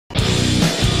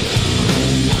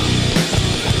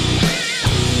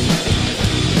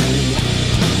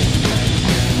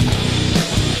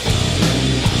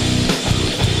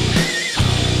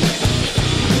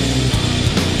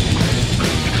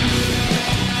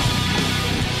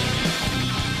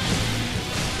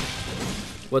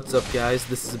What's up guys,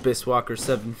 this is AbyssWalker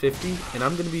 750 and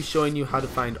I'm going to be showing you how to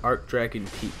find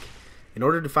Archdragon Peak. In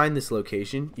order to find this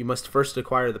location, you must first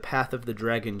acquire the Path of the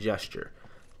Dragon gesture.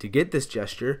 To get this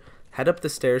gesture, head up the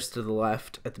stairs to the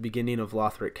left at the beginning of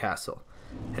Lothric Castle.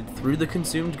 Head through the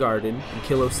Consumed Garden and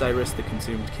kill Osiris the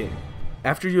Consumed King.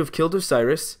 After you have killed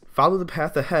Osiris, follow the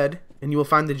path ahead and you will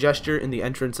find the gesture in the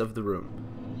entrance of the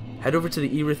room. Head over to the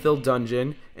Erithil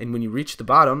dungeon and when you reach the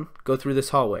bottom, go through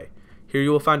this hallway. Here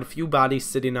you will find a few bodies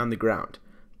sitting on the ground.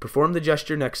 Perform the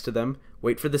gesture next to them,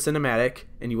 wait for the cinematic,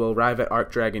 and you will arrive at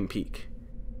Archdragon Peak.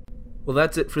 Well,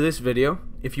 that's it for this video.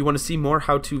 If you want to see more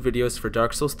how-to videos for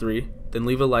Dark Souls 3, then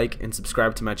leave a like and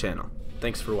subscribe to my channel.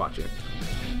 Thanks for watching.